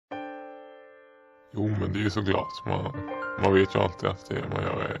Jo, men det är ju såklart. Man vet ju alltid att det man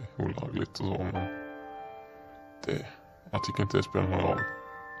gör är olagligt och så, men jag tycker inte det spelar någon roll.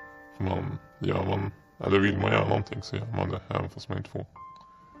 För vill man göra någonting så gör man det även fast man inte får.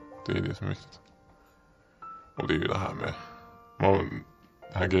 Det är det som är viktigt. Och det är ju det här med den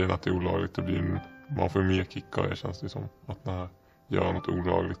här grejen att det är olagligt, man får mer kickar, det känns det som. Att när göra något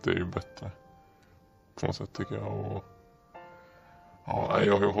olagligt, det är ju bättre. På något sätt tycker jag. Och ja,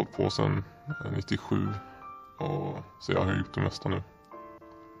 jag har ju hållit på sedan 97. Så jag har gjort det mesta nu.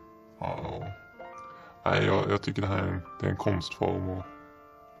 Jag tycker det här är en konstform. Och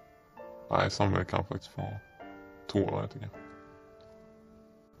samhället kan faktiskt få tåla det, tycker jag.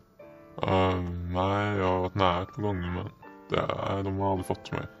 Nej, jag har varit nära ett par gånger, men de har aldrig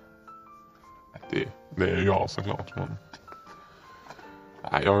fått mig. Det är jag såklart, men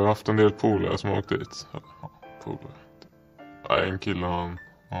jag har haft en del polare som har åkt dit. En kille han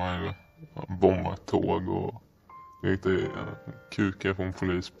bombade ett tåg och lite kukar på en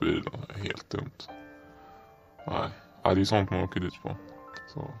polisbil. Helt dumt. Det är sånt man åker dit på.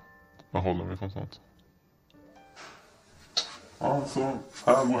 Så jag håller mig från sånt. Ja, så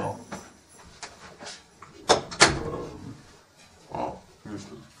här var jag. Just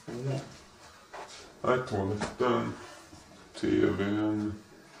det. Här är toaletten, tvn,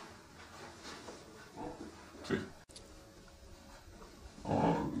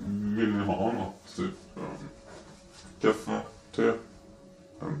 vill ni ha något? Typ kaffe, te,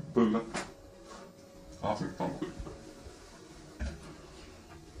 en bulle? Jag tänkte ta en skit.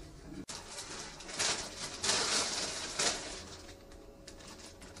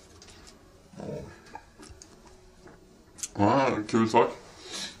 En kul sak.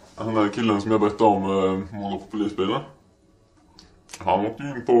 Den där killen som jag berättade om målar på polisbilen. Han åkte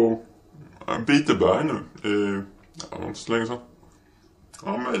in på Biteberg nu. Det var inte så länge sedan.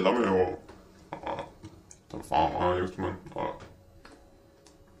 Han mejlade mig och vad fan har jag gjort, men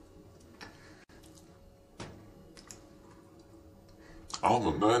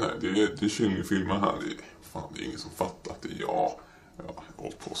men nej, det är chill i filmen här. Det är ingen som fattar att det är jag. Jag har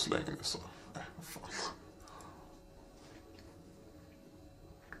hållit på så länge nu, så fan.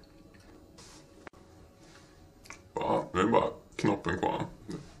 Det är bara knoppen kvar.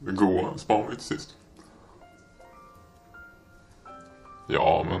 Det går sparar vi till sist.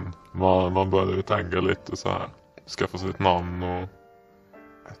 Ja, men man började tänka lite så här. Skaffa sig ett namn och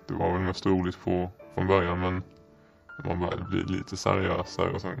det var väl mest roligt från början, men man började bli lite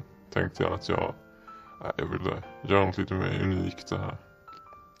seriösare och sen tänkte jag att jag ville göra något lite mer unikt så här.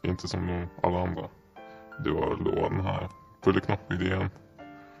 Inte som alla andra. Det var då den här Bulleknoppe-idén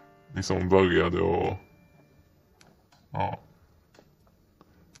liksom började och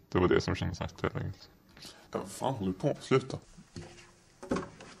det var det som kändes rätt helt enkelt. Vad fan håller du på? Sluta.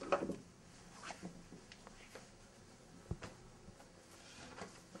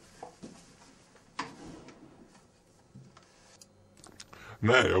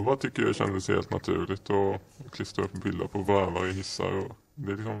 Nej, jag bara tycker det kändes helt naturligt att klistra upp bilder på rövare i hissar. Och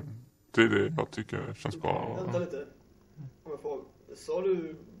det är det jag tycker känns bra. Vänta lite. Sa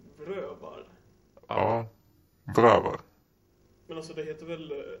du rövar? Ja, rövar. Men alltså det heter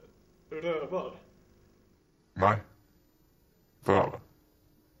väl rövar? Nej, rövar.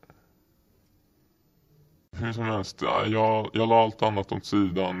 Hur som helst, jag la allt annat åt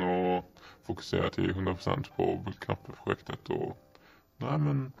sidan och fokuserade till 100% på Bulleknoppe-projektet.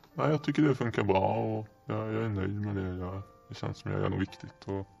 Jag tycker det funkar bra och jag är nöjd med det. Det känns som jag gör något viktigt.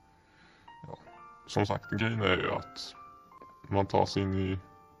 Och, som sagt, grejen är ju att man tar sig in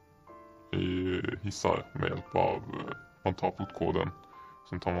i hissar med hjälp av, man tar portkoden.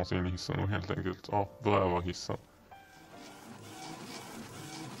 Sen tar man sig in i hissen och helt enkelt berövar hissen.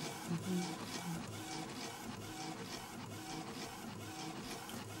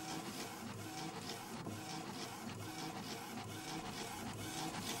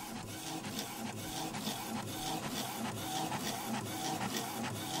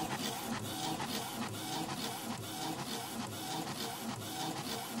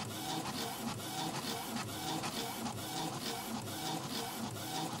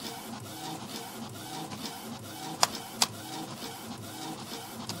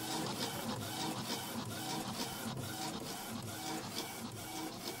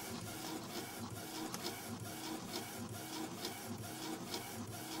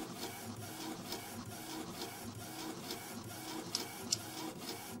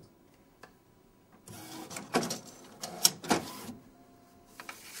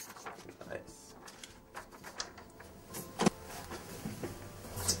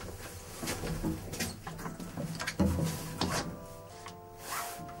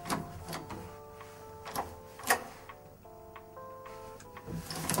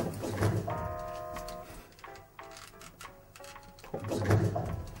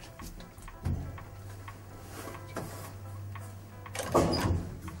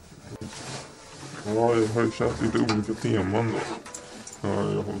 Ja, jag har ju kört lite olika teman då. Ja,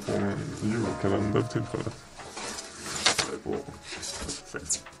 jag håller på med en julkalender för tillfället. Det är på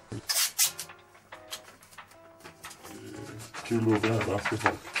fest. Kul att överraska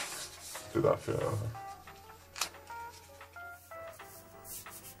folk. Det är därför jag gör det.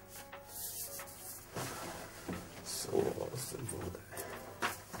 Så var det.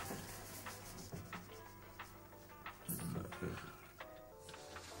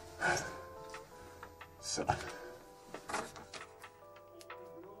 Så. Va?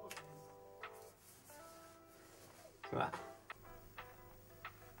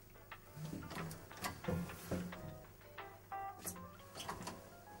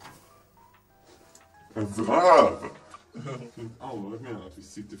 En vröv! Jag har aldrig menat att vi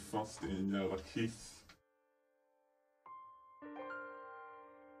sitter fast i en jävla kiss.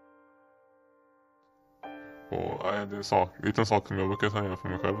 Och nej, det är en liten sak som jag brukar säga för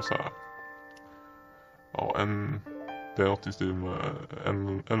mig själv så här. Ja, det är något i stil med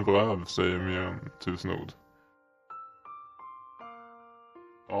en vröv säger mer än 1000 ord.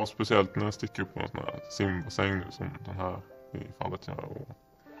 Ja, speciellt när jag sticker upp på en sån här simbassäng nu som den här i fallet gör. Och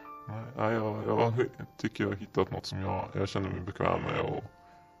nej, jag tycker jag har hittat något som jag känner mig bekväm med och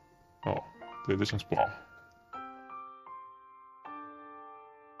ja, det känns bra.